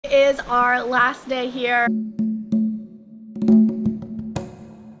Today is our last day here.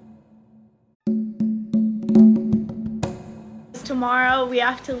 Tomorrow we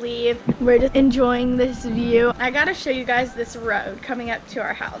have to leave. We're just enjoying this view. I gotta show you guys this road coming up to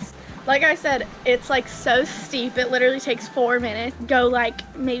our house. Like I said, it's like so steep. It literally takes 4 minutes. Go like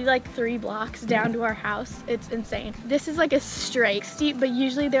maybe like 3 blocks down to our house. It's insane. This is like a straight steep, but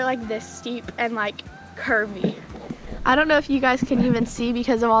usually they're like this steep and like curvy. I don't know if you guys can even see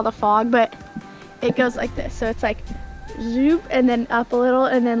because of all the fog, but it goes like this. So it's like zoop and then up a little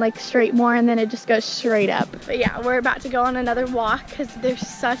and then like straight more and then it just goes straight up. But yeah, we're about to go on another walk because there's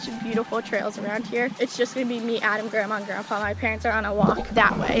such beautiful trails around here. It's just gonna be me, Adam, Grandma, and Grandpa. My parents are on a walk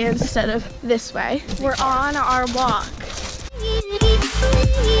that way instead of this way. We're on our walk.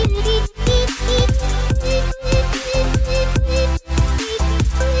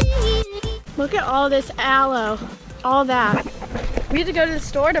 Look at all this aloe, all that. We had to go to the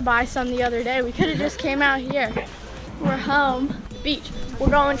store to buy some the other day. We could have just came out here. We're home. Beach. We're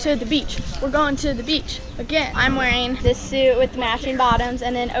going to the beach. We're going to the beach again. I'm wearing this suit with matching bottoms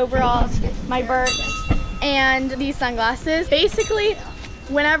and then overalls, my Birks, and these sunglasses. Basically,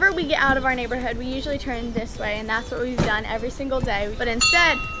 whenever we get out of our neighborhood, we usually turn this way, and that's what we've done every single day. But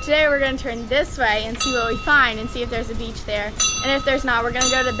instead, today we're going to turn this way and see what we find and see if there's a beach there. And if there's not, we're going to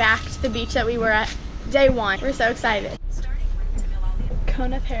go back to the beach that we were at day 1. We're so excited.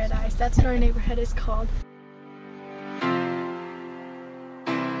 Kona Paradise, that's what our neighborhood is called.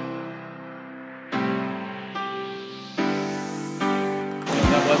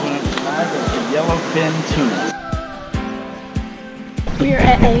 Yellowfin tuna. We are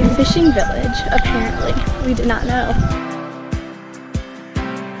at a fishing village, apparently. We did not know.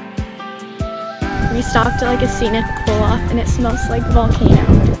 We stopped at like a scenic pull-off and it smells like volcano.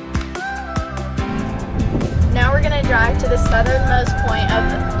 Now we're gonna drive to the southernmost point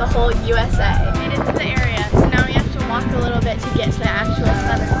of the whole USA. We made it to the area, so now we have to walk a little bit to get to the actual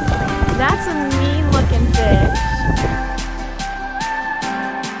southern point. That's a mean looking fish.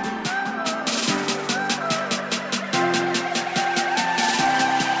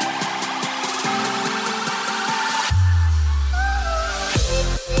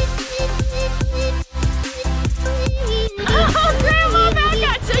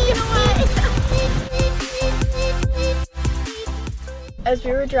 As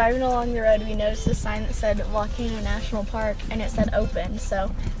we were driving along the road, we noticed a sign that said Volcano National Park and it said open.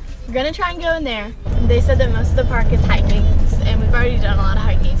 So we're gonna try and go in there. They said that most of the park is hiking and we've already done a lot of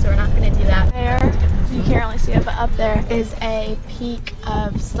hiking, so we're not gonna do that. There, you can't really see it, but up there is a peak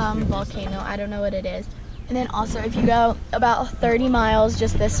of some volcano. I don't know what it is. And then also if you go about 30 miles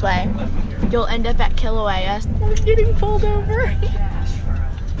just this way, you'll end up at Kilauea. We're getting pulled over.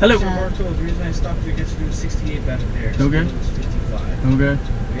 Hello. The reason I stopped to get to do 68 back there. Okay. Okay.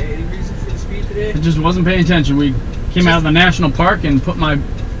 Any reason for the speed today? I just wasn't paying attention. We came out of the national park and put my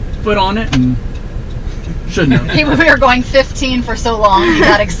foot on it and shouldn't have. We were going 15 for so long. He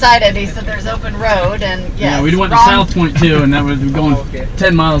got excited. He said there's open road and yes. Yeah, we went to South Point too, and that was going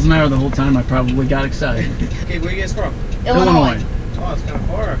 10 miles an hour the whole time. I probably got excited. Okay, where are you guys from? Illinois. Oh, it's kind of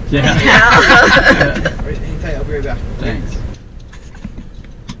far. Yeah. Hang tight, I'll be right back. Thanks.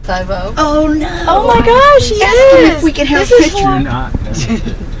 50. Oh no! Oh my gosh, yes! If we can have this a picture. You're not.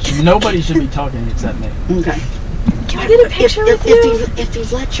 Nobody should be talking except me. Okay. Can I get a picture with you? If he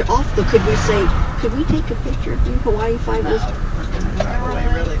lets you off, though, could we say, could we take a picture of you, Hawaii 5?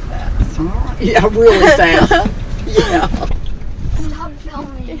 Really fast. Yeah, really fast. Yeah. Stop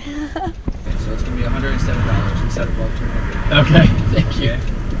filming. So it's going to be $107 instead of about $200. Okay, thank you.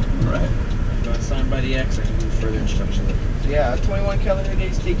 Right. If you want to sign by the X, I can do further instructions. So yeah, 21 calendar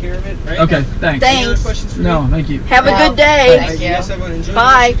days, take care of it, right? Okay, thanks. Any other questions for me? No, thank you. Have a good day. Thank you. Yes, everyone. Enjoy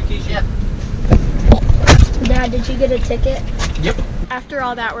Bye. the vacation. Yep. Dad, did you get a ticket? Yep. After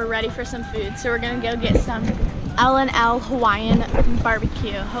all that, we're ready for some food, so we're gonna go get some L&L Hawaiian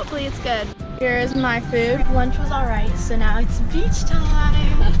barbecue. Hopefully it's good. Here is my food. Lunch was alright, so now it's beach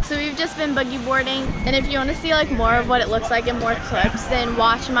time. So we've just been boogie boarding, and if you want to see like more of what it looks like and more clips, then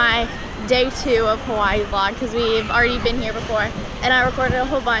watch my day 2 of Hawaii vlog, because we've already been here before, and I recorded a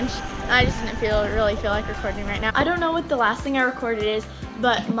whole bunch. I just didn't really feel like recording right now. I don't know what the last thing I recorded is,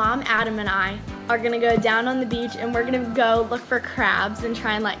 but Mom, Adam, and I are gonna go down on the beach and we're gonna go look for crabs and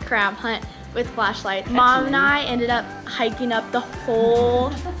try and like crab hunt with flashlights. Mom and I ended up hiking up the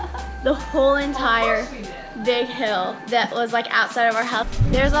whole entire big hill that was like outside of our house.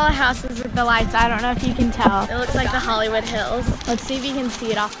 There's all the houses with the lights. I don't know if you can tell. It looks like the Hollywood Hills. Let's see if you can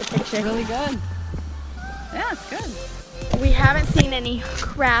see it off the picture. Really good. Yeah, it's good. We haven't seen any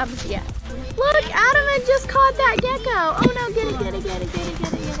crabs yet. We have Look, Adam had just caught that gecko. Oh no, get it. Where's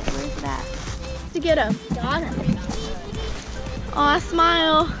it at? To get him. Got him. Aw,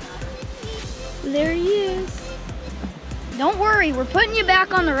 smile. There he is. Don't worry, we're putting you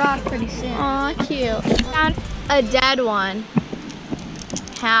back on the rock pretty soon. Aw, cute. Found a dead one.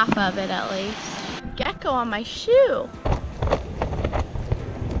 Half of it at least. Gecko on my shoe.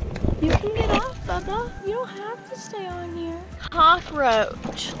 You can get off, Bubba. You don't have to stay on here.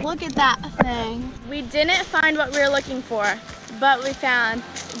 Cockroach. Look at that thing. We didn't find what we were looking for, but we found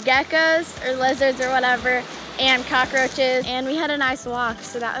geckos or lizards or whatever and cockroaches, and we had a nice walk,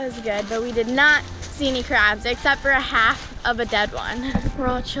 so that was good, but we did not see any crabs except for a half of a dead one. We're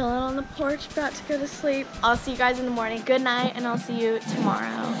all chilling on the porch, about to go to sleep. I'll see you guys in the morning. Good night, and I'll see you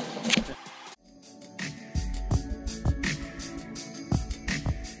tomorrow.